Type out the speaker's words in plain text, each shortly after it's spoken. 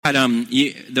But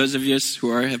those of us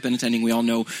who have been attending, we all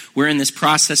know we're in this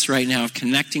process right now of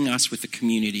connecting us with the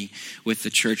community, with the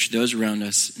church, those around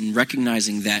us, and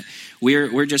recognizing that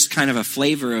we're just kind of a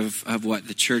flavor of what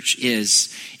the church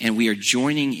is, and we are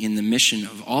joining in the mission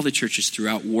of all the churches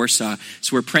throughout Warsaw.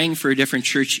 So we're praying for a different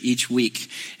church each week,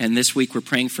 and this week we're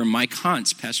praying for Mike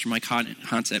Hantz, Pastor Mike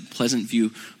Hantz at Pleasant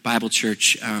View Bible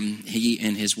Church. He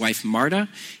and his wife Marta,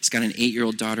 he's got an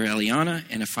 8-year-old daughter Eliana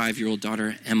and a 5-year-old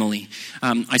daughter Emily.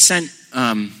 I sent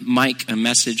Mike a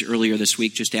message earlier this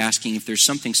week just asking if there's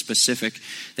something specific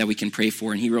that we can pray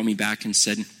for, and he wrote me back and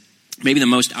said, maybe the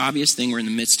most obvious thing we're in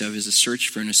the midst of is a search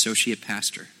for an associate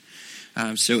pastor.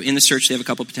 So in the search, they have a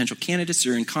couple potential candidates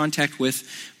they're in contact with,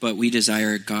 but we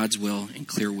desire God's will and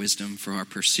clear wisdom for our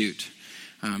pursuit.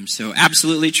 So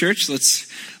absolutely, church,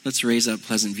 let's raise up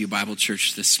Pleasant View Bible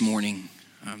Church this morning.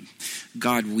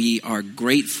 God, we are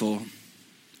grateful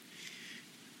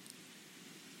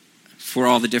for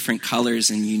all the different colors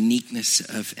and uniqueness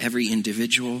of every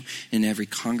individual and every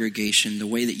congregation. The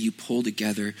way that you pull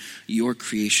together your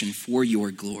creation for your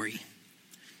glory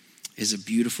is a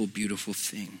beautiful, beautiful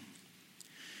thing.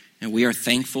 And we are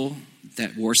thankful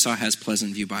that Warsaw has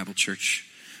Pleasant View Bible Church.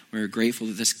 We're grateful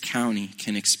that this county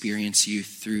can experience you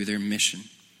through their mission.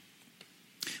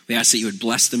 We ask that you would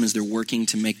bless them as they're working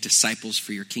to make disciples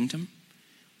for your kingdom.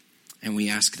 And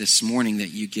we ask this morning that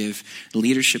you give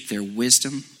leadership their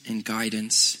wisdom and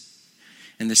guidance.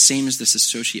 And the same as this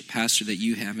associate pastor that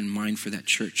you have in mind for that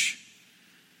church.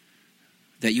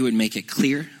 That you would make it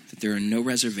clear that there are no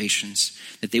reservations,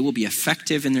 that they will be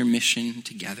effective in their mission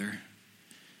together.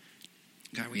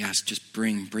 God, we ask just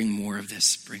bring more of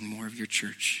this. Bring more of your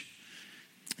church.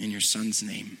 In your son's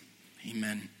name,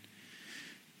 amen.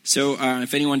 So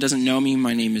if anyone doesn't know me,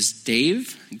 my name is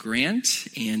Dave Grant,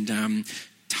 and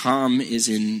Tom is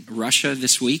in Russia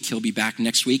this week. He'll be back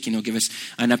next week, and he'll give us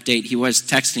an update. He was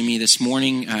texting me this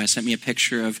morning, sent me a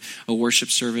picture of a worship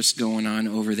service going on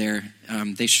over there.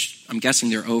 I'm guessing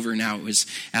they're over now. It was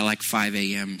at like 5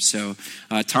 a.m. So,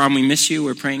 Tom, we miss you.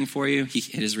 We're praying for you.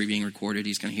 It is being recorded.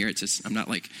 He's going to hear it. I'm not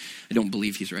like, I don't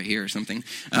believe he's right here or something.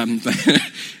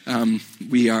 But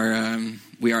we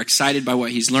are excited by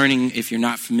what he's learning. If you're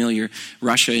not familiar,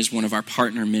 Russia is one of our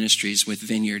partner ministries with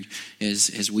Vineyard,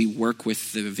 as we work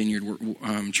with the Vineyard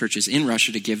churches in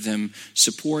Russia to give them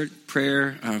support,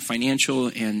 prayer,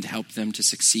 financial, and help them to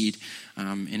succeed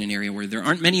in an area where there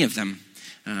aren't many of them.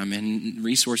 And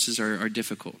resources are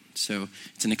difficult. So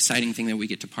it's an exciting thing that we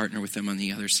get to partner with them on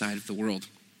the other side of the world.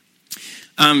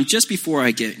 Just before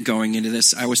I get going into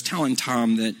this, I was telling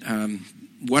Tom that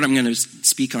what I'm going to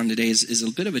speak on today is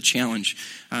a bit of a challenge.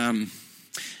 And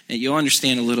you'll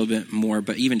understand a little bit more,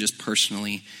 but even just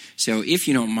personally. So if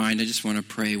you don't mind, I just want to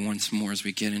pray once more as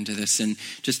we get into this. And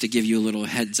just to give you a little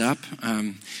heads up,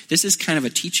 this is kind of a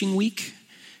teaching week.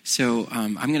 So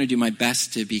I'm going to do my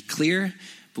best to be clear,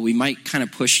 but we might kind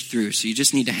of push through. So you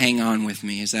just need to hang on with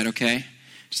me. Is that okay?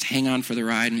 Just hang on for the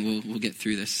ride, and we'll get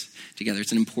through this together.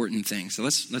 It's an important thing. So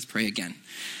let's pray again.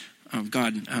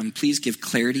 God, please give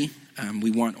clarity.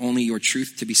 We want only your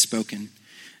truth to be spoken,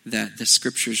 that the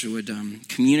scriptures would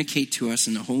communicate to us,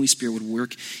 and the Holy Spirit would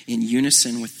work in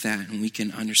unison with that, and we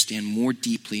can understand more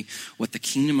deeply what the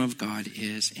kingdom of God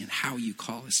is and how you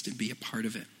call us to be a part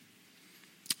of it.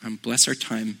 Bless our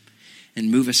time and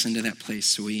move us into that place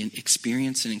so we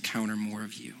experience and encounter more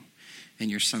of you. In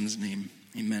your son's name,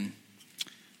 amen.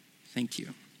 Thank you.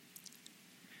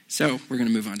 So we're going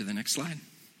to move on to the next slide.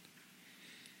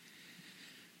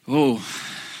 Oh,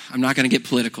 I'm not going to get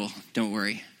political. Don't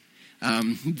worry.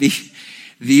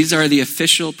 These are the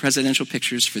official presidential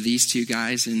pictures for these two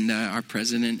guys, and our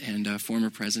president and former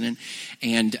president.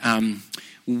 And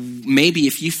maybe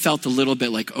if you felt a little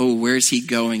bit like, oh, where's he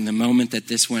going the moment that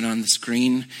this went on the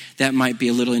screen, that might be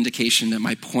a little indication that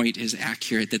my point is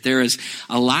accurate, that there is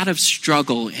a lot of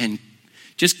struggle and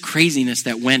just craziness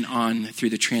that went on through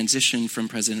the transition from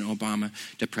President Obama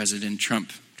to President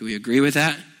Trump. Do we agree with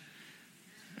that?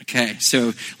 Okay,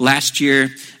 so last year,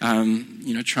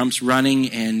 Trump's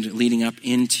running and leading up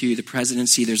into the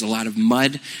presidency. There's a lot of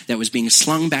mud that was being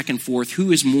slung back and forth.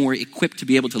 Who is more equipped to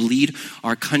be able to lead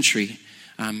our country?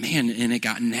 And it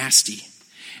got nasty.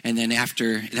 And then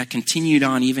after that continued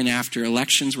on, even after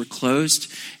elections were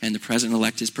closed, and the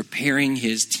president-elect is preparing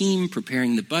his team,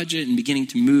 preparing the budget, and beginning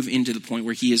to move into the point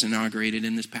where he is inaugurated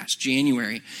in this past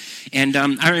January. And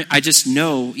I just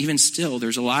know, even still,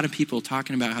 there's a lot of people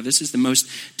talking about how this is the most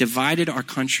divided our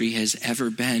country has ever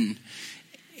been.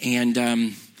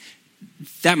 And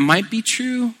that might be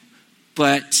true,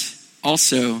 but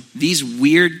also these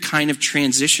weird kind of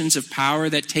transitions of power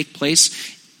that take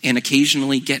place and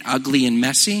occasionally get ugly and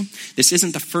messy. This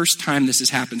isn't the first time this has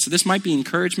happened. So this might be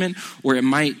encouragement, or it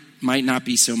might not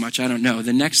be so much. I don't know.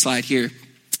 The next slide here.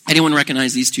 Anyone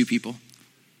recognize these two people?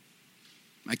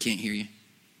 I can't hear you.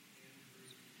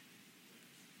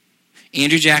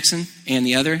 Andrew Jackson and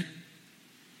the other?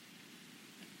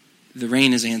 The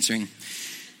rain is answering.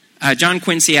 John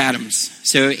Quincy Adams.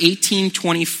 So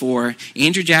 1824,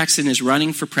 Andrew Jackson is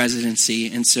running for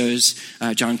presidency, and so is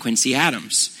John Quincy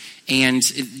Adams. And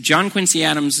John Quincy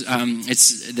Adams,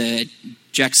 it's the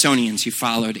Jacksonians who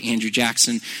followed Andrew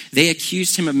Jackson. They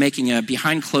accused him of making a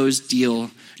behind closed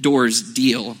doors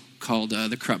deal called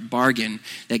the Krupp bargain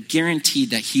that guaranteed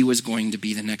that he was going to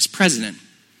be the next president.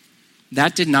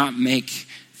 That did not make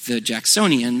the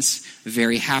Jacksonians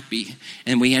very happy.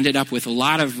 And we ended up with a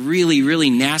lot of really,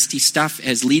 really nasty stuff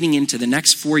as leading into the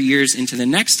next 4 years, into the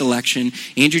next election.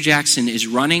 Andrew Jackson is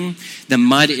running. The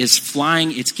mud is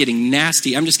flying. It's getting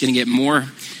nasty. I'm just going to get more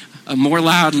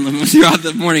loud throughout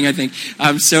the morning, I think.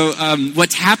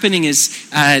 What's happening is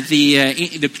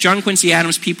the John Quincy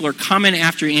Adams people are coming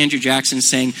after Andrew Jackson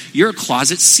saying, you're a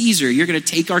closet Caesar. You're going to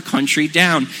take our country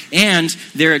down. And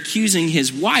they're accusing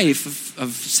his wife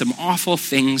of some awful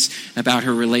things about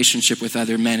her relationship with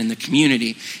other men in the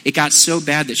community. It got so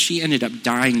bad that she ended up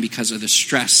dying because of the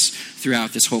stress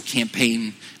throughout this whole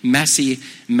campaign. Messy,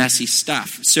 messy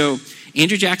stuff. So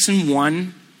Andrew Jackson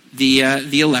won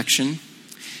the election.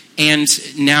 And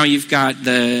now you've got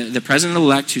the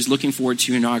president-elect who's looking forward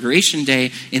to Inauguration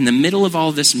Day in the middle of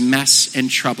all this mess and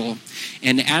trouble.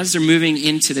 And as they're moving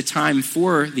into the time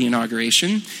for the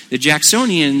inauguration, the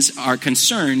Jacksonians are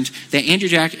concerned that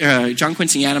John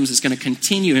Quincy Adams is going to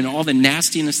continue in all the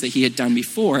nastiness that he had done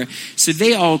before. So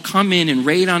they all come in and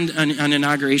raid on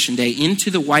Inauguration Day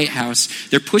into the White House.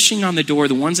 They're pushing on the door.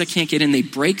 The ones that can't get in, they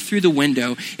break through the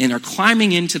window and are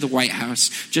climbing into the White House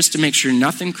just to make sure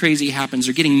nothing crazy happens.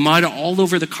 They're getting mud all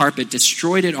over the carpet,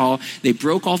 destroyed it all. They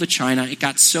broke all the china. It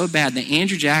got so bad that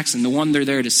Andrew Jackson, the one they're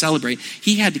there to celebrate,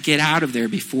 he had to get out of there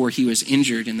before he was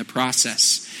injured in the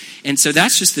process. And so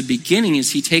that's just the beginning.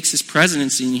 As he takes his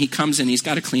presidency and he comes in, he's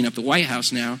got to clean up the White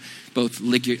House now, both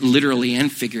literally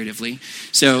and figuratively.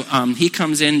 So he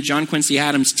comes in, John Quincy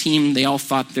Adams' team, they all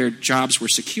thought their jobs were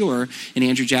secure, and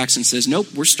Andrew Jackson says, nope,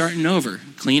 we're starting over,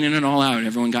 cleaning it all out.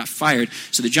 Everyone got fired.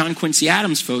 So the John Quincy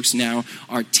Adams folks now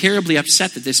are terribly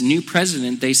upset that this new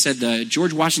president, they said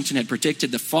George Washington had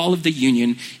predicted the fall of the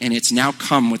Union, and it's now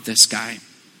come with this guy.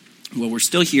 Well, we're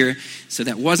still here, so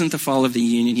that wasn't the fall of the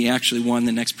Union. He actually won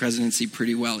the next presidency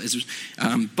pretty well.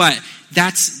 But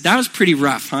that was pretty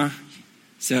rough, huh?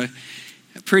 So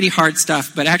pretty hard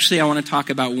stuff. But actually, I want to talk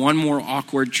about one more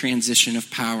awkward transition of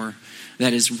power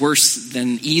that is worse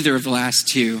than either of the last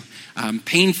two.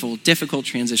 Painful, difficult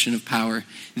transition of power.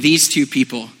 These two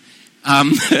people.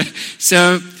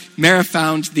 So Mara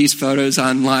found these photos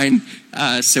online.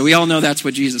 So we all know that's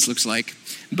what Jesus looks like.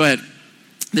 But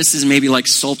this is maybe like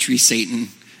sultry Satan.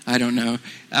 I don't know.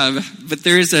 But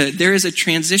there is a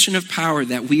transition of power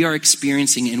that we are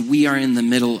experiencing and we are in the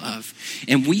middle of.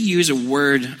 And we use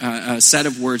a set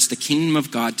of words, the kingdom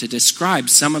of God, to describe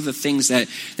some of the things that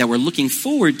we're looking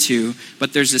forward to.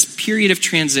 But there's this period of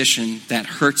transition that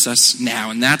hurts us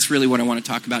now. And that's really what I want to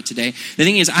talk about today. The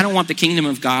thing is, I don't want the kingdom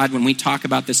of God, when we talk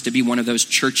about this, to be one of those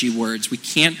churchy words. We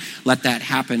can't let that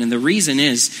happen. And the reason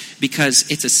is because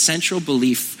it's a central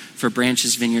belief for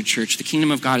Branches Vineyard Church. The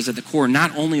kingdom of God is at the core,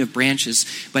 not only of Branches,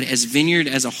 but as Vineyard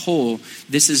as a whole.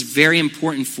 This is very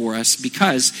important for us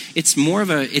because it's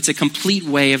a complete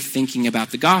way of thinking about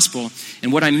the gospel.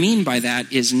 And what I mean by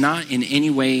that is not in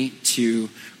any way to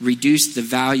reduce the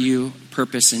value,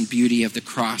 purpose, and beauty of the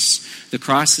cross. The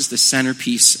cross is the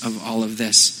centerpiece of all of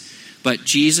this. But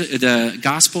the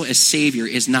gospel as Savior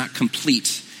is not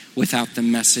complete without the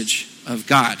message of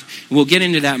God. We'll get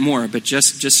into that more, but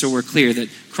just so we're clear that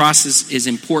cross is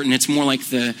important. It's more like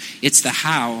it's the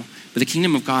how, but the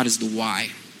kingdom of God is the why.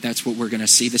 That's what we're going to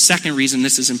see. The second reason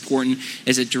this is important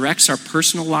is it directs our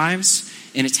personal lives,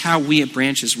 and it's how we at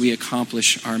Branches, we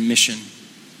accomplish our mission.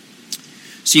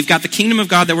 So you've got the kingdom of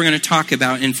God that we're going to talk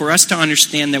about, and for us to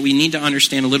understand that, we need to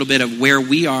understand a little bit of where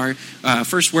we are,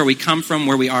 first where we come from,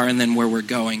 where we are, and then where we're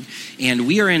going. And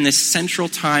we are in this central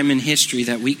time in history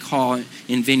that we call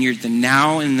in Vineyard the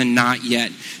now and the not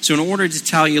yet. So in order to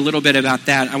tell you a little bit about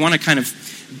that, I want to kind of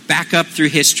back up through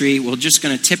history. We're just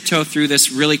going to tiptoe through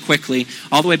this really quickly,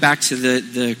 all the way back to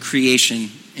the creation.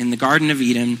 In the Garden of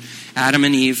Eden, Adam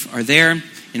and Eve are there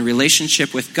in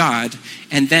relationship with God,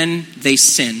 and then they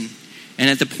sin. And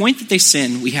at the point that they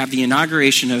sin, we have the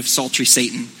inauguration of sultry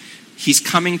Satan. He's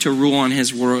coming to rule on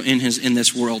his world in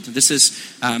this world. This is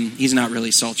he's not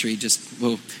really sultry.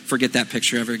 We'll forget that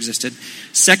picture ever existed.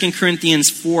 2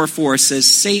 Corinthians 4:4 says,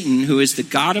 Satan, who is the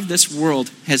god of this world,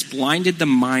 has blinded the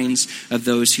minds of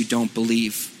those who don't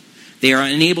believe. They are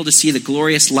unable to see the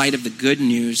glorious light of the good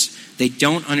news. They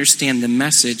don't understand the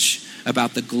message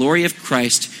about the glory of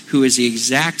Christ, who is the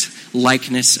exact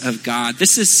likeness of God.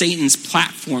 This is Satan's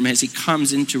platform as he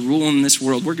comes into rule in this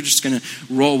world. We're just going to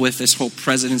roll with this whole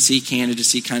presidency,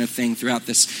 candidacy kind of thing throughout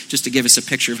this, just to give us a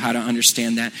picture of how to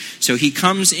understand that. So he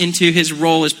comes into his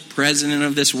role as president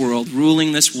of this world,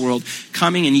 ruling this world,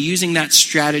 coming and using that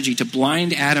strategy to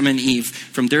blind Adam and Eve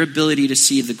from their ability to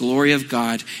see the glory of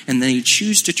God, and they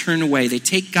choose to turn away. They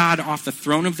take God off the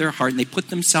throne of their heart, and they put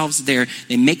themselves there.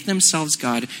 They make themselves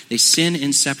God. They sin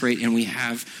and separate, and we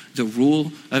have the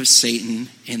rule of Satan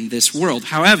in this world.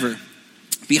 However,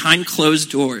 behind closed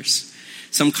doors,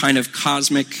 some kind of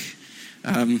cosmic,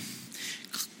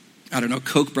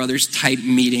 Koch brothers type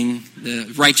meeting,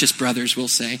 the righteous brothers will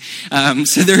say.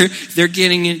 So they're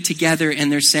getting it together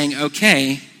and they're saying,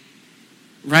 okay,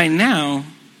 right now,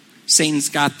 Satan's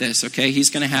got this, okay? He's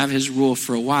going to have his rule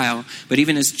for a while. But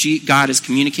even as God is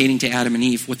communicating to Adam and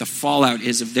Eve what the fallout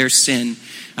is of their sin,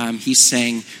 he's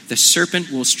saying, the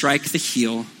serpent will strike the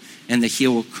heel, and the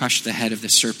heel will crush the head of the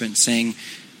serpent, saying,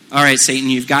 all right, Satan,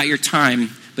 you've got your time,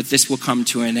 but this will come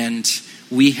to an end.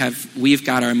 We've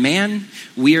got our man.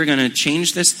 We are going to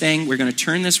change this thing. We're going to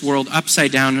turn this world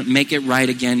upside down, make it right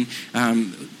again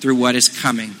through what is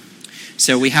coming.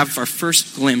 So we have our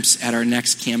first glimpse at our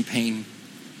next campaign.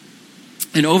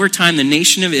 And over time, the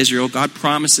nation of Israel, God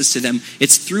promises to them,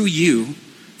 it's through you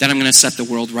that I'm going to set the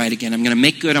world right again. I'm going to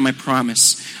make good on my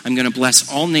promise. I'm going to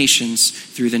bless all nations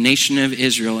through the nation of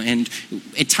Israel. And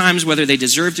at times, whether they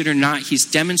deserved it or not, he's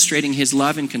demonstrating his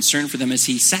love and concern for them as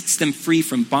he sets them free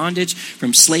from bondage,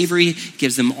 from slavery,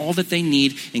 gives them all that they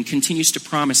need, and continues to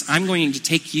promise, I'm going to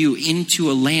take you into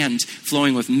a land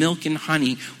flowing with milk and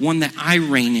honey, one that I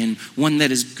reign in, one that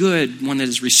is good, one that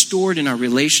is restored in our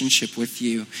relationship with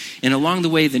you. And along the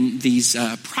way, these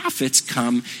prophets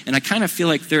come, and I kind of feel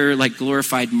like they're like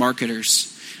glorified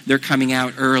marketers. They're coming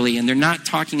out early, and they're not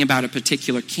talking about a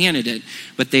particular candidate,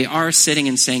 but they are sitting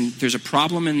and saying, there's a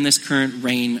problem in this current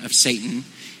reign of Satan,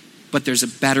 but there's a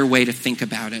better way to think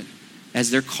about it.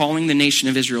 As they're calling the nation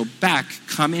of Israel back,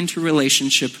 come into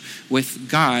relationship with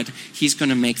God, he's going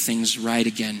to make things right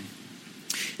again.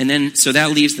 And then, so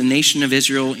that leaves the nation of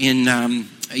Israel in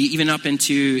even up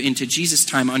into Jesus'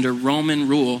 time under Roman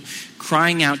rule,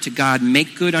 crying out to God,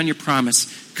 make good on your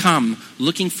promise. Come,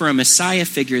 looking for a Messiah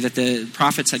figure that the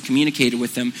prophets had communicated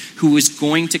with them, who was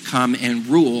going to come and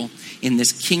rule in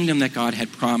this kingdom that God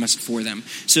had promised for them.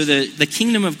 So the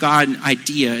kingdom of God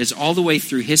idea is all the way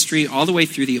through history, all the way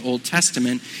through the Old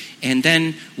Testament, and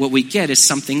then what we get is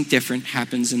something different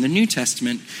happens in the New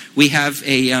Testament. We have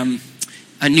a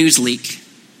news leak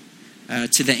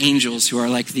to the angels who are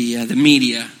like the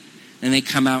media, and they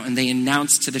come out and they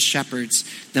announce to the shepherds,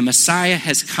 the Messiah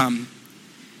has come.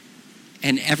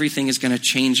 And everything is going to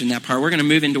change in that part. We're going to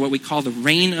move into what we call the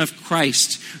reign of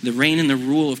Christ, the reign and the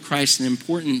rule of Christ, an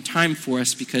important time for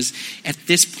us because at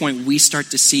this point we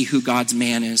start to see who God's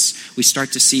man is. We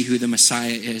start to see who the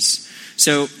Messiah is.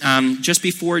 So just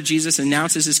before Jesus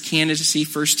announces his candidacy,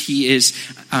 first he is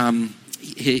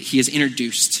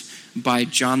introduced by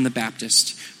John the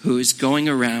Baptist, who is going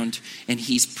around and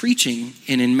he's preaching.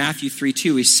 And in Matthew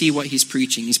 3:2, we see what he's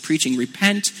preaching. He's preaching,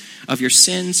 repent of your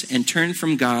sins and turn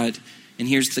from God. And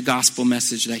here's the gospel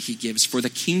message that he gives. For the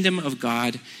kingdom of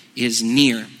God is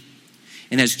near.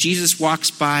 And as Jesus walks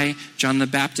by, John the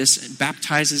Baptist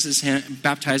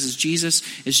baptizes Jesus.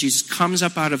 As Jesus comes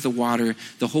up out of the water,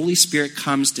 the Holy Spirit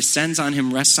comes, descends on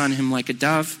him, rests on him like a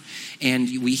dove.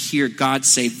 And we hear God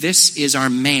say, this is our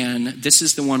man. This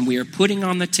is the one we are putting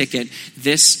on the ticket.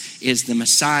 This is the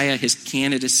Messiah. His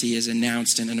candidacy is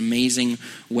announced in an amazing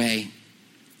way.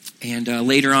 And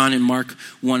later on in Mark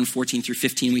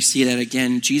 1:14-15, we see that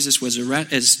again.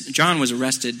 As John was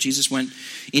arrested, Jesus went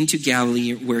into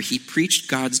Galilee where he preached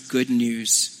God's good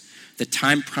news. The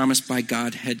time promised by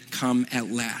God had come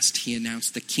at last. He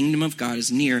announced, the kingdom of God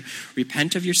is near.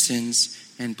 Repent of your sins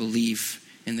and believe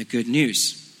in the good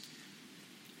news.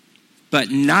 But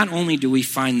not only do we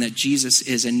find that Jesus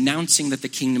is announcing that the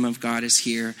kingdom of God is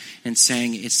here and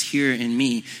saying it's here in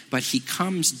me, but he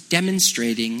comes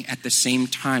demonstrating at the same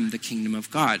time the kingdom of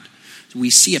God. So we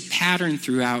see a pattern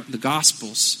throughout the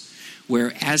Gospels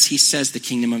where as he says the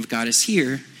kingdom of God is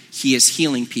here, he is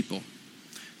healing people.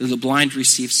 The blind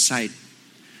receive sight.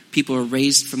 People are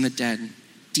raised from the dead.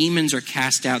 Demons are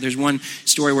cast out. There's one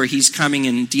story where he's coming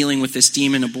and dealing with this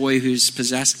demon, a boy who's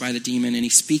possessed by the demon, and he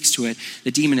speaks to it.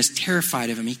 The demon is terrified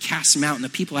of him. He casts him out, and the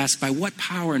people ask, by what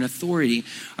power and authority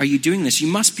are you doing this? You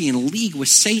must be in league with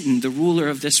Satan, the ruler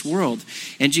of this world.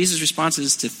 And Jesus' response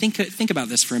is to think about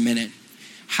this for a minute.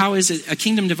 How is it a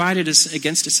kingdom divided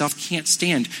against itself can't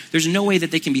stand? There's no way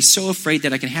that they can be so afraid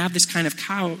that I can have this kind of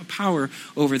power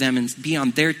over them and be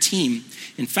on their team.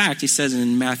 In fact, he says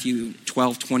in Matthew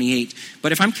 12:28,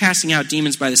 but if I'm casting out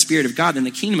demons by the Spirit of God, then the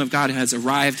kingdom of God has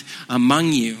arrived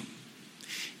among you.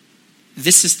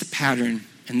 This is the pattern,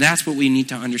 and that's what we need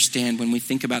to understand when we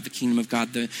think about the kingdom of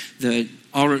God. The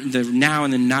now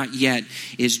and the not yet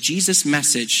is Jesus'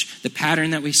 message. The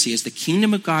pattern that we see is the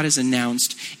kingdom of God is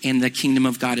announced, and the kingdom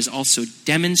of God is also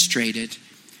demonstrated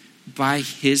by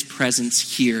his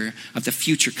presence here of the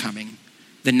future coming,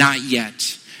 the not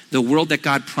yet. The world that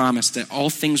God promised, that all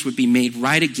things would be made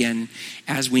right again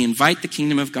as we invite the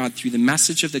kingdom of God through the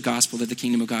message of the gospel that the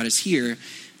kingdom of God is here.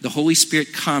 The Holy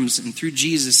Spirit comes, and through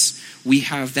Jesus, we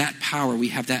have that power. We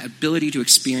have that ability to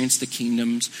experience the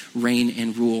kingdom's reign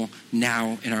and rule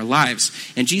now in our lives.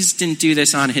 And Jesus didn't do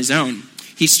this on his own.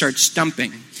 He starts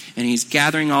stumping, and he's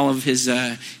gathering all of his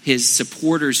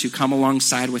supporters who come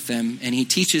alongside with them, and he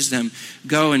teaches them,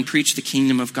 go and preach the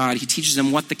kingdom of God. He teaches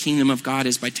them what the kingdom of God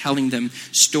is by telling them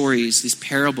stories, these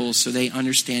parables, so they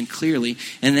understand clearly.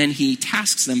 And then he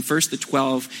tasks them, first the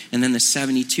 12 and then the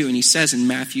 72. And he says in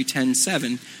Matthew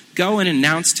 10:7, go and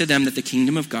announce to them that the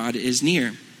kingdom of God is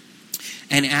near.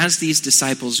 And as these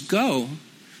disciples go,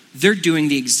 they're doing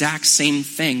the exact same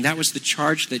thing. That was the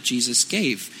charge that Jesus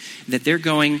gave, that they're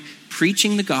going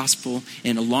preaching the gospel,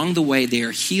 and along the way they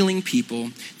are healing people,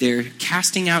 they're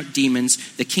casting out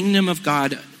demons. The kingdom of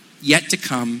God yet to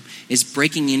come is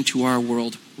breaking into our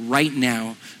world right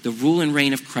now. The rule and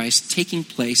reign of Christ taking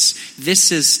place.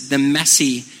 This is the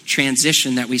messy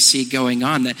transition that we see going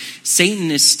on, that Satan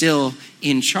is still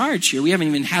in charge here. We haven't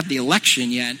even had the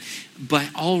election yet, but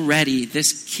already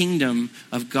this kingdom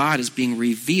of God is being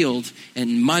revealed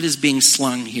and mud is being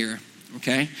slung here.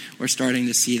 Okay? We're starting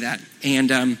to see that.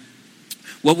 And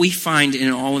what we find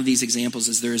in all of these examples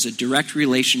is there is a direct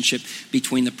relationship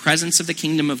between the presence of the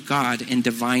kingdom of God and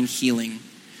divine healing.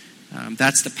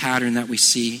 That's the pattern that we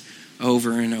see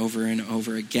over and over and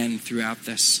over again throughout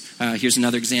this. Here's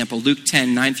another example. Luke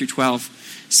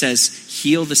 10:9-12 says,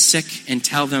 heal the sick and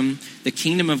tell them the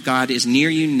kingdom of God is near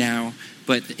you now.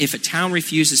 But if a town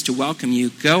refuses to welcome you,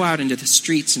 go out into the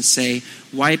streets and say,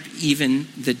 we wipe even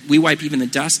the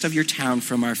dust of your town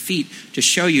from our feet to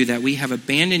show you that we have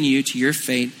abandoned you to your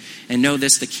fate, and know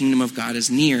this, the kingdom of God is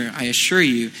near. I assure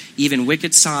you, even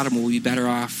wicked Sodom will be better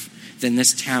off than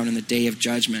this town in the day of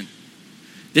judgment.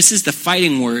 This is the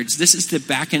fighting words. This is the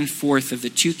back and forth of the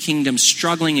two kingdoms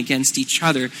struggling against each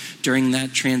other during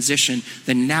that transition.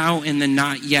 The now and the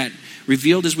not yet.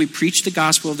 Revealed as we preach the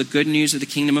gospel of the good news of the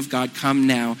kingdom of God come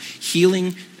now.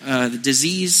 Healing the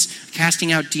disease,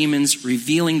 casting out demons,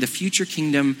 revealing the future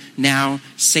kingdom now.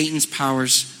 Satan's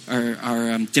powers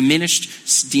are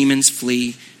diminished. Demons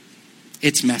flee.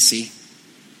 It's messy.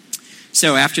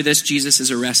 So after this, Jesus is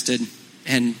arrested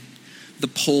and the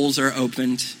polls are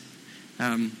opened.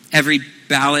 Every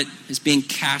ballot is being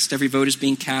cast. Every vote is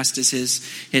being cast as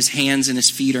his hands and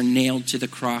his feet are nailed to the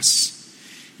cross.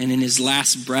 And in his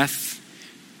last breath,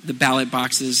 the ballot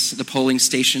boxes, the polling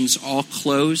stations all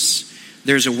close.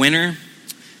 There's a winner,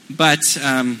 but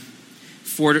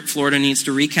Florida needs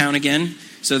to recount again.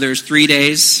 So there's 3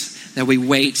 days that we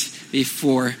wait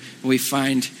before we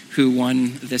find who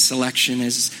won this election.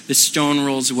 As the stone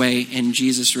rolls away and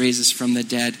Jesus raises from the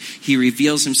dead, he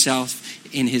reveals himself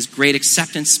in his great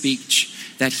acceptance speech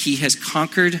that he has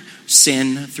conquered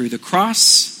sin through the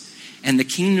cross. And the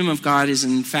kingdom of God is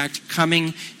in fact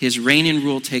coming. His reign and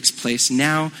rule takes place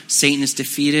now. Satan is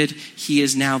defeated. He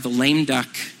is now the lame duck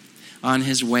on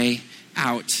his way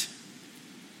out.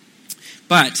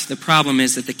 But the problem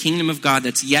is that the kingdom of God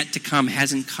that's yet to come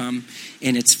hasn't come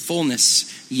in its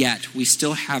fullness yet. We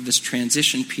still have this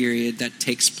transition period that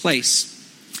takes place.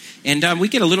 And we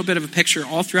get a little bit of a picture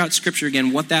all throughout Scripture,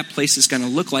 again, what that place is going to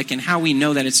look like, and how we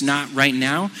know that it's not right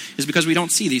now is because we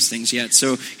don't see these things yet.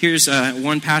 So here's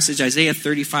one passage, Isaiah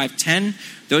 35:10.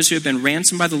 Those who have been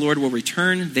ransomed by the Lord will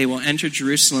return. They will enter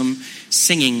Jerusalem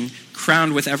singing,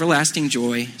 crowned with everlasting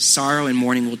joy. Sorrow and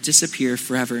mourning will disappear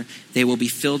forever. They will be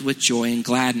filled with joy and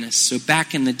gladness. So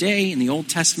back in the day, in the Old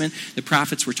Testament, the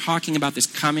prophets were talking about this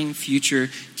coming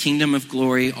future kingdom of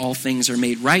glory. All things are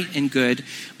made right and good.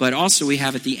 But also we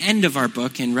have at the end of our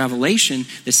book in Revelation,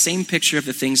 the same picture of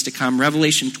the things to come.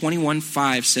 Revelation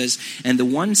 21:5 says, and the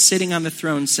one sitting on the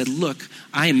throne said, look,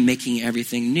 I am making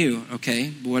everything new.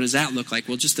 Okay, what does that look like?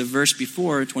 Well, just the verse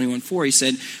before, 21:4, he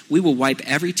said, we will wipe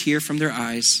every tear from their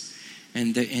eyes.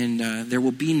 And there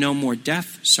will be no more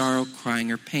death, sorrow,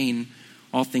 crying, or pain.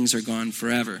 All things are gone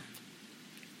forever.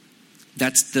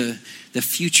 That's the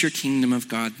future kingdom of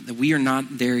God. We are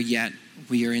not there yet.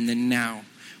 We are in the now,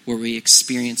 where we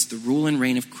experience the rule and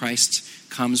reign of Christ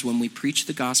comes when we preach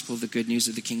the gospel of the good news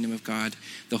of the kingdom of God.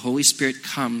 The Holy Spirit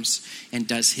comes and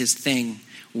does his thing,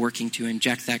 working to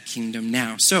inject that kingdom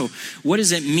now. So, what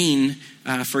does it mean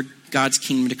for God's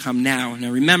kingdom to come now?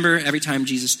 Now remember, every time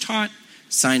Jesus taught,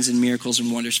 signs and miracles and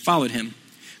wonders followed him.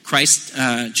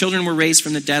 Children were raised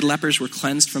from the dead, lepers were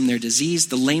cleansed from their disease,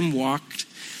 the lame walked,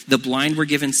 the blind were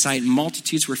given sight,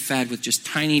 multitudes were fed with just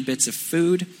tiny bits of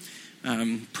food.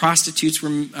 Prostitutes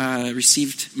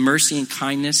received mercy and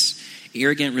kindness.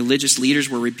 Arrogant religious leaders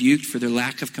were rebuked for their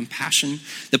lack of compassion.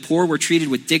 The poor were treated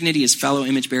with dignity as fellow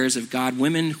image bearers of God.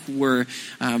 Women were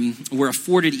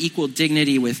afforded equal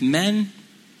dignity with men.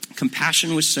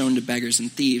 Compassion was shown to beggars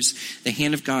and thieves. The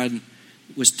hand of God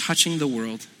was touching the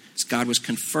world as God was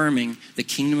confirming the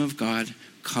kingdom of God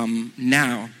come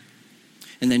now.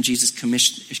 And then Jesus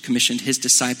commissioned his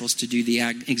disciples to do the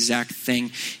exact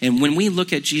thing. And when we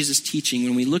look at Jesus' teaching,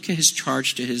 when we look at his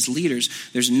charge to his leaders,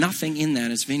 there's nothing in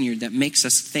that as Vineyard that makes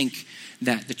us think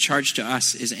that the charge to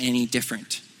us is any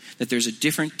different. That there's a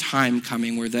different time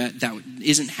coming where that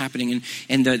isn't happening.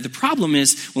 And the problem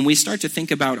is when we start to think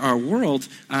about our world,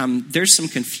 there's some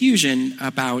confusion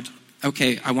about,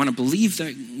 okay, I want to believe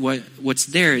that what's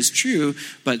there is true,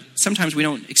 but sometimes we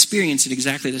don't experience it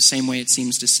exactly the same way it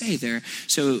seems to say there.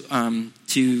 So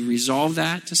to resolve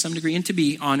that to some degree and to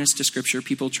be honest to Scripture,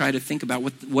 people try to think about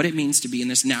what it means to be in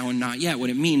this now and not yet,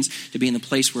 what it means to be in the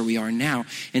place where we are now.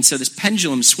 And so this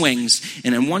pendulum swings,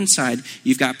 and on one side,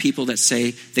 you've got people that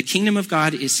say, the kingdom of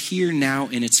God is here now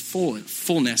in its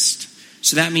fullness.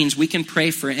 So that means we can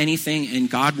pray for anything and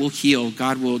God will heal.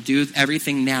 God will do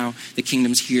everything now. The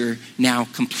kingdom's here now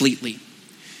completely.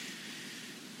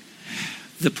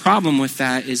 The problem with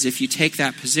that is if you take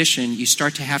that position, you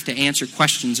start to have to answer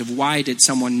questions of why did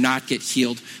someone not get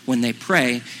healed when they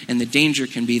pray? And the danger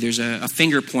can be there's a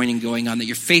finger pointing going on that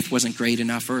your faith wasn't great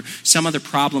enough or some other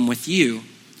problem with you.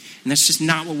 And that's just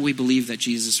not what we believe that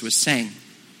Jesus was saying.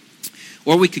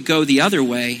 Or we could go the other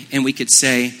way and we could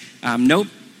say, nope,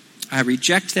 I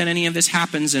reject that any of this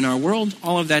happens in our world.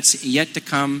 All of that's yet to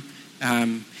come.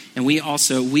 And we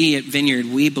at Vineyard,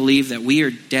 we believe that we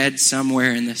are dead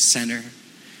somewhere in the center.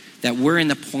 That we're in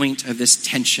the point of this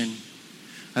tension,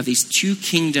 of these two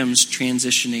kingdoms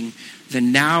transitioning, the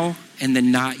now and the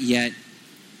not yet.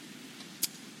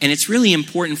 And it's really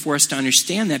important for us to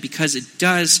understand that because it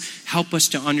does help us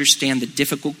to understand the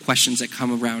difficult questions that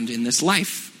come around in this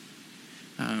life.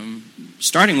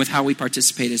 Starting with how we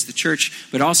participate as the church,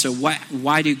 but also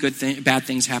why do bad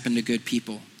things happen to good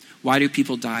people? Why do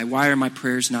people die? Why are my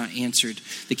prayers not answered?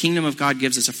 The kingdom of God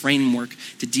gives us a framework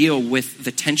to deal with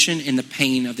the tension and the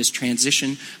pain of this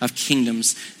transition of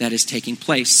kingdoms that is taking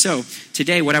place. So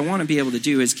today what I want to be able to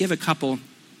do is give a couple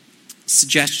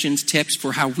suggestions, tips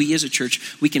for how we as a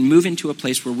church, we can move into a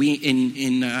place where we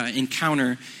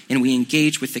encounter and we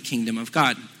engage with the kingdom of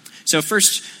God. So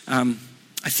first,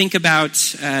 I think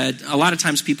about, a lot of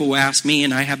times people will ask me,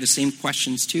 and I have the same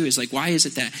questions too, is like, why is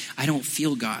it that I don't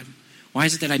feel God? Why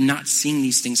is it that I'm not seeing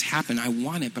these things happen? I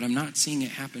want it, but I'm not seeing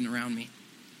it happen around me.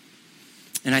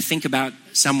 And I think about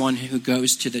someone who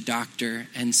goes to the doctor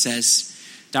and says,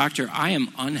 doctor, I am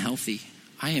unhealthy.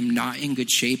 I am not in good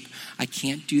shape. I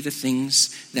can't do the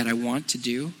things that I want to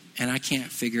do, and I can't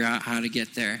figure out how to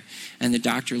get there. And the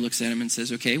doctor looks at him and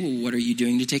says, okay, well, what are you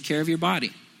doing to take care of your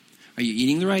body? Are you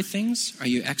eating the right things? Are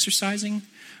you exercising?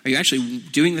 Are you actually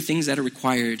doing the things that are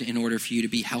required in order for you to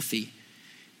be healthy?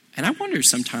 And I wonder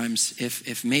sometimes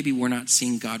if maybe we're not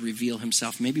seeing God reveal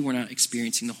himself. Maybe we're not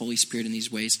experiencing the Holy Spirit in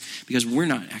these ways because we're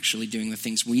not actually doing the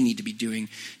things we need to be doing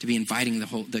to be inviting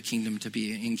the kingdom to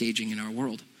be engaging in our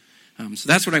world. So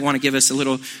that's what I want to give us a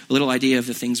little idea of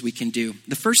the things we can do.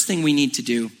 The first thing we need to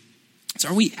do is,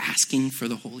 are we asking for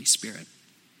the Holy Spirit?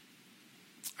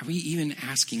 Are we even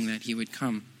asking that he would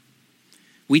come?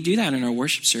 We do that in our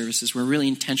worship services. We're really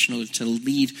intentional to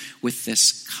lead with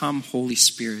this "Come, Holy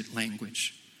Spirit"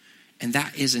 language. And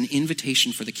that is an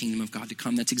invitation for the kingdom of God to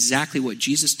come. That's exactly what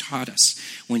Jesus taught us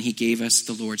when he gave us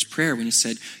the Lord's Prayer, when he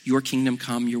said, your kingdom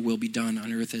come, your will be done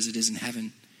on earth as it is in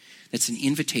heaven. That's an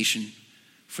invitation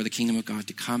for the kingdom of God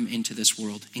to come into this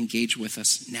world, engage with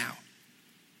us now.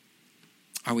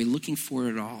 Are we looking for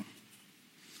it all?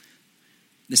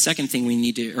 The second thing we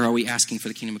need to, or are we asking for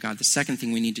the kingdom of God? The second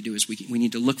thing we need to do is we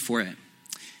need to look for it.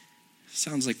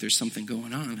 Sounds like there's something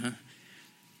going on,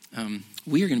 huh?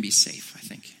 We are going to be safe, I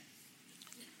think.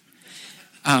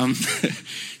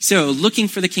 So looking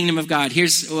for the kingdom of God.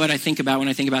 Here's what I think about when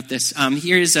I think about this.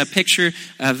 Here's a picture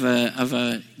of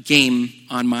a game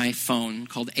on my phone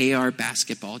called AR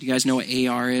basketball. Do you guys know what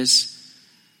AR is?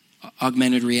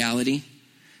 Augmented reality.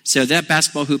 So that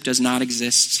basketball hoop does not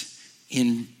exist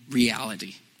in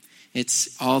reality.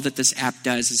 It's all that this app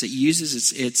does is it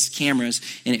uses its cameras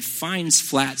and it finds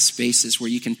flat spaces where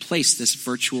you can place this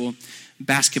virtual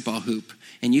basketball hoop,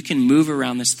 and you can move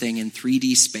around this thing in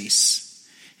 3D space.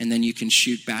 And then you can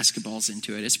shoot basketballs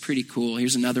into it. It's pretty cool.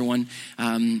 Here's another one.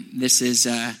 This is,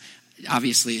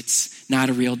 obviously, it's not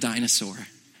a real dinosaur.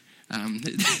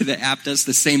 The app does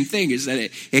the same thing, is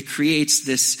that it creates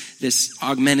this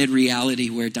augmented reality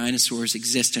where dinosaurs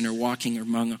exist and are walking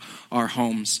among our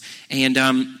homes.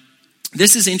 And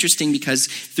this is interesting because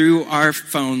through our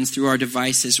phones, through our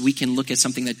devices, we can look at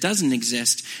something that doesn't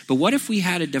exist. But what if we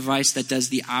had a device that does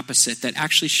the opposite, that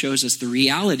actually shows us the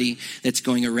reality that's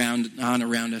going around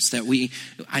us, that we,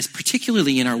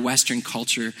 particularly in our Western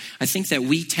culture, I think that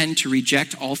we tend to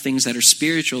reject all things that are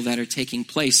spiritual that are taking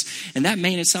place. And that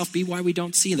may in itself be why we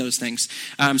don't see those things.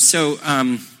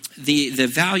 The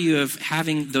value of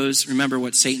having those, remember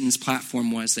what Satan's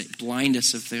platform was, that blind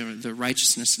us of the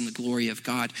righteousness and the glory of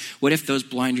God. What if those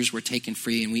blinders were taken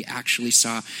free and we actually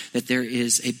saw that there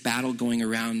is a battle going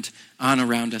around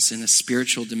us in a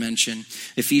spiritual dimension?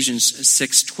 Ephesians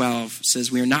 6:12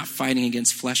 says, we are not fighting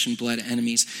against flesh and blood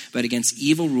enemies, but against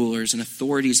evil rulers and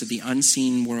authorities of the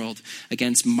unseen world,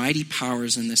 against mighty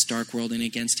powers in this dark world, and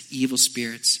against evil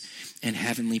spirits in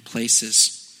heavenly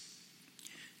places.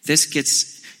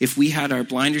 If we had our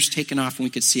blinders taken off and we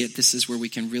could see it, this is where we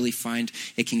can really find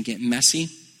it can get messy.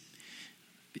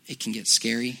 It can get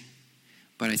scary.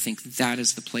 But I think that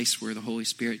is the place where the Holy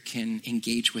Spirit can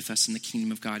engage with us in the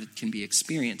kingdom of God. It can be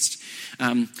experienced.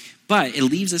 But it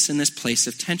leaves us in this place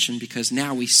of tension because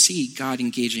now we see God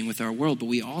engaging with our world, but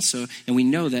we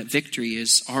know that victory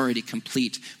is already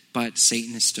complete. But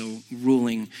Satan is still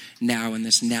ruling now in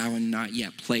this now and not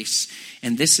yet place.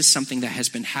 And this is something that has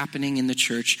been happening in the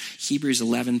church. Hebrews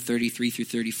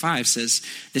 11:33-35 says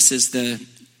this is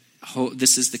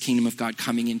the kingdom of God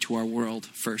coming into our world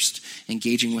first,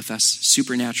 engaging with us.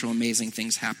 Supernatural, amazing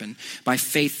things happen. By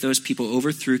faith, those people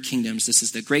overthrew kingdoms. This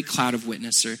is the great cloud of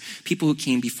witness, or people who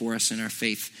came before us in our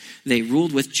faith. They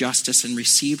ruled with justice and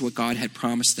received what God had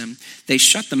promised them. They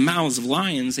shut the mouths of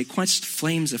lions. They quenched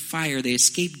flames of fire. They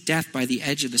escaped death by the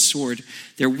edge of the sword.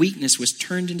 Their weakness was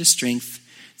turned into strength.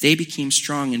 They became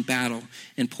strong in battle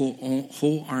and pulled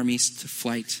whole armies to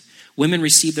flight. Women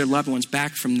received their loved ones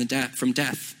back from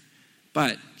death.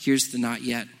 But here's the not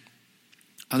yet.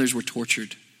 Others were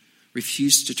tortured,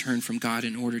 refused to turn from God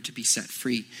in order to be set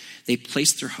free. They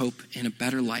placed their hope in a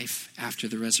better life after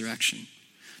the resurrection.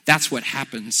 That's what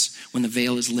happens when the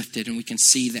veil is lifted and we can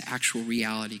see the actual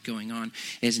reality going on.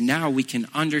 Is now we can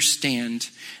understand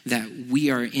that we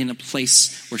are in a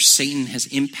place where Satan has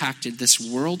impacted this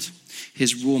world.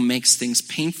 His rule makes things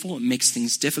painful. It makes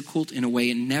things difficult in a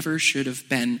way it never should have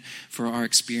been for our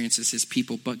experience as his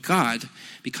people. But God,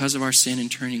 because of our sin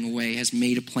and turning away, has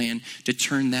made a plan to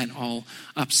turn that all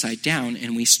upside down.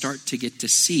 And we start to get to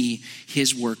see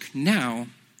his work now,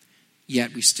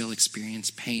 yet we still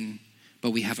experience pain.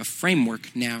 But we have a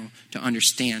framework now to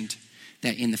understand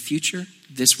that in the future,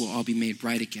 this will all be made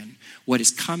right again. What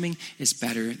is coming is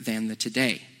better than the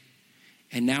today.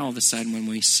 And now all of a sudden when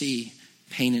we see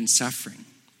pain and suffering,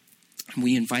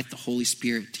 we invite the Holy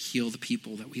Spirit to heal the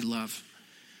people that we love.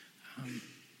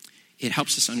 It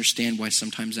helps us understand why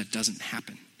sometimes that doesn't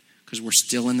happen, because we're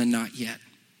still in the not yet.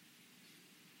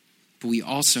 But we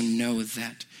also know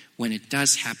that when it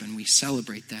does happen, we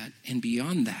celebrate that. And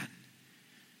beyond that,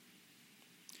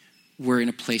 we're in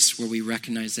a place where we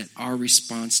recognize that our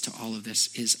response to all of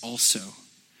this is also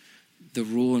the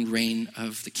rule and reign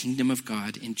of the kingdom of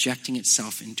God injecting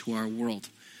itself into our world.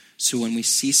 So when we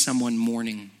see someone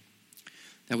mourning,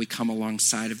 that we come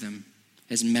alongside of them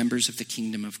as members of the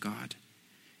kingdom of God.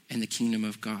 And the kingdom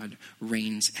of God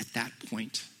reigns at that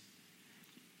point.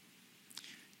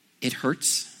 It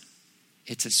hurts.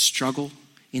 It's a struggle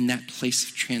in that place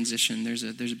of transition. There's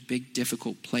a big,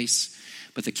 difficult place.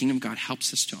 But the kingdom of God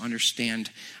helps us to understand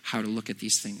how to look at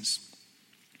these things.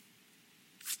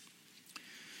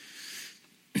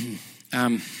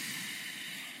 Trying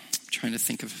to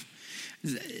think of.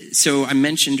 So I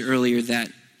mentioned earlier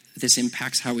that this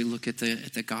impacts how we look at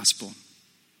the gospel.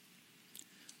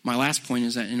 My last point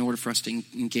is that in order for us to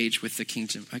engage with the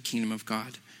kingdom of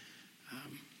God.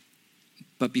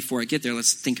 But before I get there,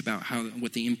 let's think about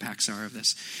what the impacts are of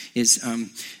this.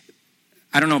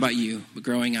 I don't know about you, but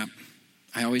growing up,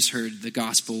 I always heard the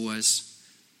gospel was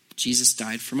Jesus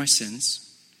died for my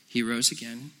sins, he rose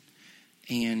again,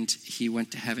 and he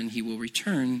went to heaven, he will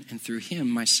return, and through him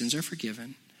my sins are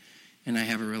forgiven, and I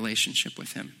have a relationship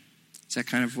with him. Is that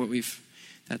kind of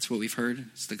that's what we've heard?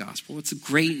 It's the gospel. It's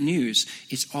great news.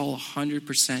 It's all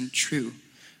 100% true.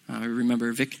 I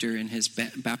remember Victor in his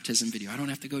baptism video. I don't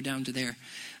have to go down to there.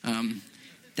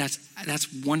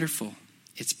 That's wonderful.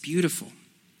 It's beautiful.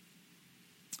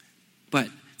 But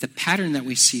the pattern that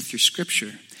we see through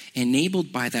Scripture,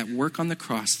 enabled by that work on the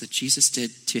cross that Jesus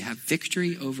did to have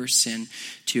victory over sin,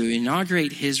 to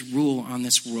inaugurate his rule on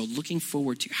this world, looking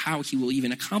forward to how he will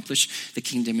even accomplish the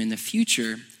kingdom in the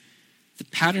future, the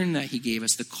pattern that he gave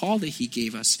us, the call that he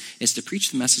gave us, is to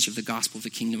preach the message of the gospel of the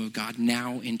kingdom of God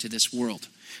now into this world,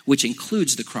 which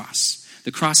includes the cross.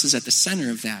 The cross is at the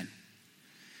center of that.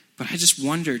 But I just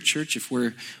wonder, church, if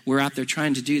we're out there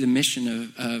trying to do the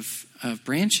mission of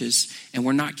branches and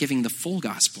we're not giving the full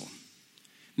gospel.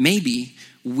 Maybe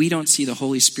we don't see the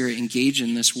Holy Spirit engage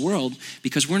in this world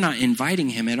because we're not inviting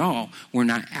him at all. We're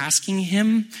not asking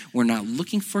him. We're not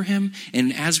looking for him.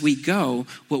 And as we go,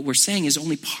 what we're saying is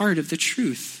only part of the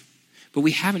truth. But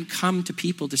we haven't come to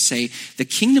people to say, the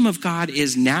kingdom of God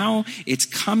is now, it's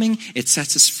coming, it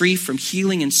sets us free from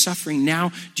healing and suffering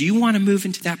now. Do you want to move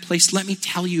into that place? Let me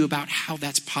tell you about how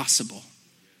that's possible.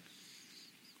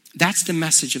 That's the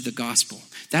message of the gospel.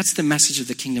 That's the message of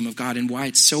the kingdom of God, and why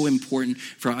it's so important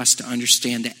for us to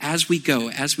understand that as we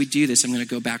do this, I'm going to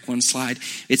go back one slide.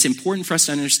 It's important for us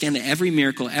to understand that every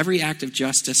miracle, every act of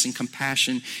justice and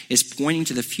compassion is pointing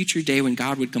to the future day when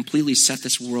God would completely set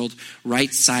this world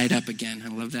right side up again. I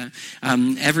love that.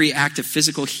 Every act of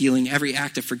physical healing, every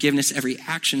act of forgiveness, every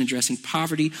action addressing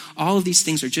poverty, all of these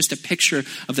things are just a picture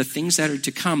of the things that are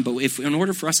to come. But if in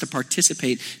order for us to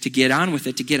participate, to get on with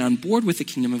it, to get on board with the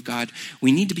kingdom of God,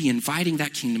 we need to be inviting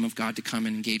that kingdom of God to come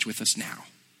and engage with us now.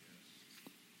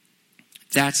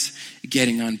 That's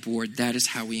getting on board. That is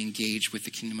how we engage with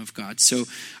the kingdom of God. So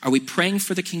are we praying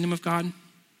for the kingdom of God?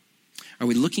 Are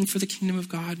we looking for the kingdom of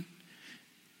God?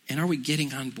 And are we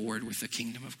getting on board with the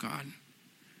kingdom of God?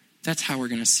 That's how we're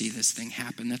going to see this thing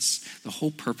happen. That's the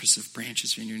whole purpose of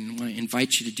Branches Vineyard, and I want to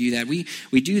invite you to do that.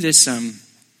 We do this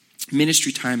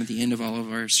ministry time at the end of all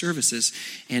of our services,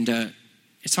 and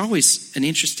it's always an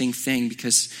interesting thing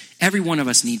because every one of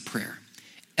us need prayer.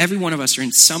 Every one of us are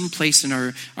in some place in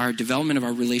our development of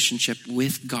our relationship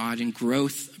with God and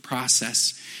growth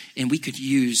process, and we could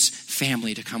use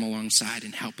family to come alongside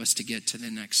and help us to get to the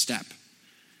next step.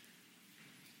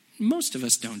 Most of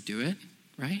us don't do it,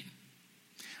 right?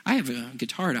 I have a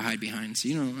guitar to hide behind, so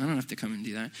I don't have to come and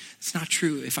do that. It's not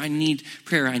true. If I need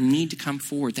prayer, I need to come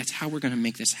forward. That's how we're going to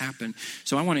make this happen.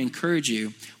 So I want to encourage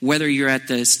you, whether you're at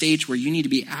the stage where you need to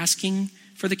be asking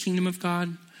for the kingdom of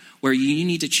God, where you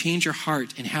need to change your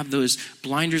heart and have those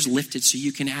blinders lifted so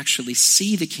you can actually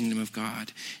see the kingdom of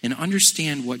God and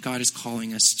understand what God is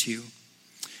calling us to.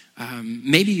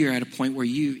 Maybe you're at a point where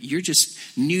you're just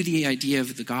knew the idea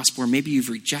of the gospel, or maybe you've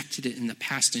rejected it in the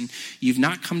past and you've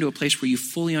not come to a place where you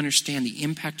fully understand the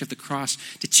impact of the cross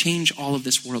to change all of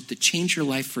this world, to change your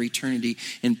life for eternity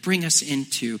and bring us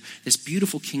into this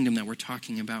beautiful kingdom that we're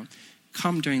talking about.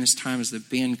 Come during this time as the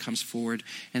band comes forward.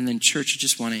 And then church, I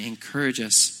just want to encourage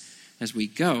us as we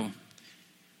go.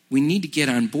 We need to get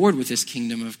on board with this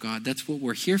kingdom of God. That's what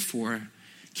we're here for.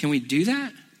 Can we do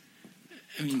that?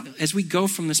 As we go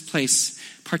from this place,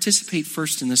 participate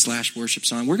first in this last worship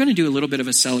song. We're going to do a little bit of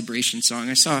a celebration song.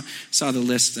 I saw the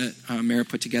list that Mara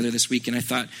put together this week, and I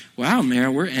thought, wow,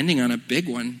 Mara, we're ending on a big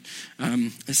one.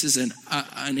 This is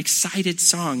an excited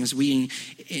song as we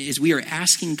are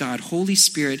asking God, Holy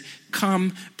Spirit,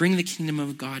 come, bring the kingdom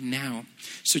of God now.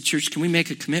 So church, can we make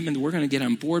a commitment that we're going to get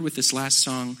on board with this last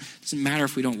song? It doesn't matter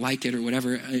if we don't like it or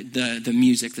whatever, the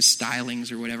music, the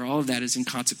stylings or whatever. All of that is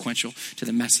inconsequential to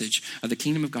the message of the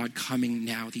kingdom of God coming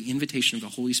now, the invitation of the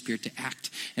Holy Spirit to act,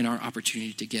 and our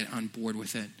opportunity to get on board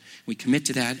with it. We commit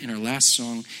to that in our last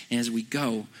song, and as we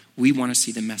go, we want to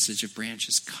see the message of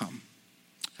Branches come.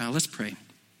 Let's pray.